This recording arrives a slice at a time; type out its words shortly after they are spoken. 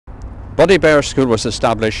Buddy Bear School was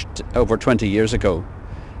established over 20 years ago,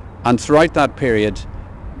 and throughout that period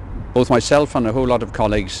both myself and a whole lot of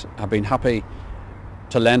colleagues have been happy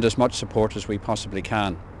to lend as much support as we possibly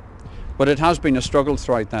can. But it has been a struggle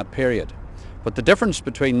throughout that period. But the difference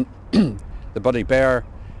between the Buddy Bear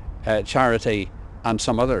charity and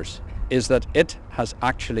some others is that it has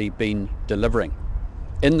actually been delivering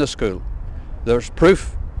in the school. There's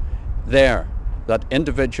proof there that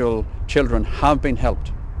individual children have been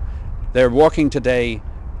helped. They're walking today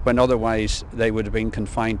when otherwise they would have been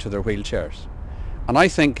confined to their wheelchairs. And I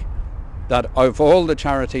think that of all the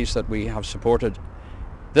charities that we have supported,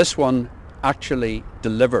 this one actually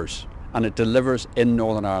delivers, and it delivers in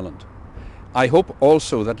Northern Ireland. I hope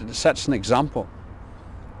also that it sets an example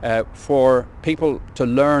for people to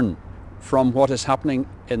learn from what is happening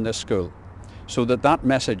in this school, so that that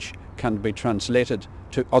message can be translated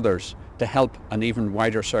to others to help an even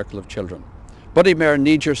wider circle of children. Buddy Bear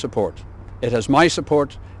needs your support. It has my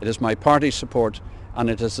support, it has my party's support, and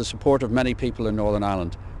it has the support of many people in Northern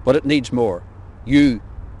Ireland. But it needs more. You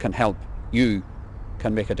can help. You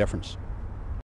can make a difference.